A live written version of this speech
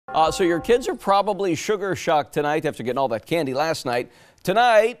So your kids are probably sugar shocked tonight after getting all that candy last night.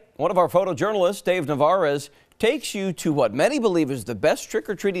 Tonight, one of our photojournalists, Dave Navarez, takes you to what many believe is the best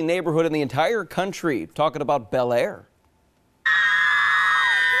trick-or-treating neighborhood in the entire country, talking about Bellaire.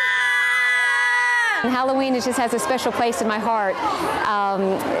 Halloween just has a special place in my heart.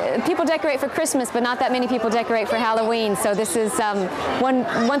 People decorate for Christmas, but not that many people decorate for Halloween. So this is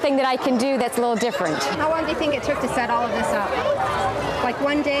one thing that I can do that's a little different. How long do you think it took to set all of this up? Like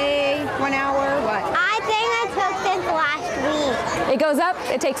 1 day, 1 hour, what? I think I took this last week. It goes up.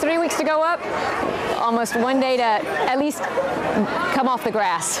 It takes 3 weeks to go up. Almost 1 day to at least come off the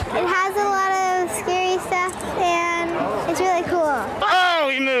grass. It has a lot of scary stuff, and it's really cool. Oh,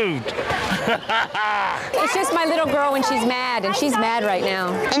 he moved! It's just my little girl when she's mad, and she's mad right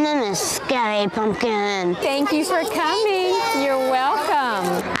now. And then a scary pumpkin. Thank you for coming. You're welcome.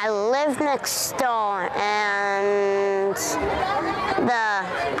 I live next door, and the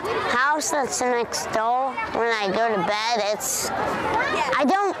house that's next door, when I go to bed, I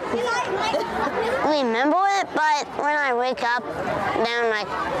don't remember it, but when I wake up, then I'm like,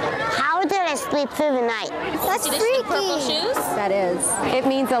 how did I sleep through the night? That's freaky. Purple shoes? That is. It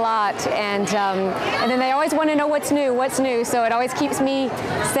means a lot, and then they always want to know what's new, so it always keeps me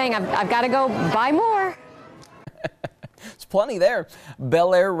saying, I've got to go buy more. It's plenty there.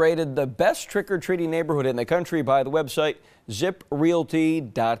 Bellaire rated the best trick-or-treating neighborhood in the country by the website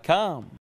ziprealty.com.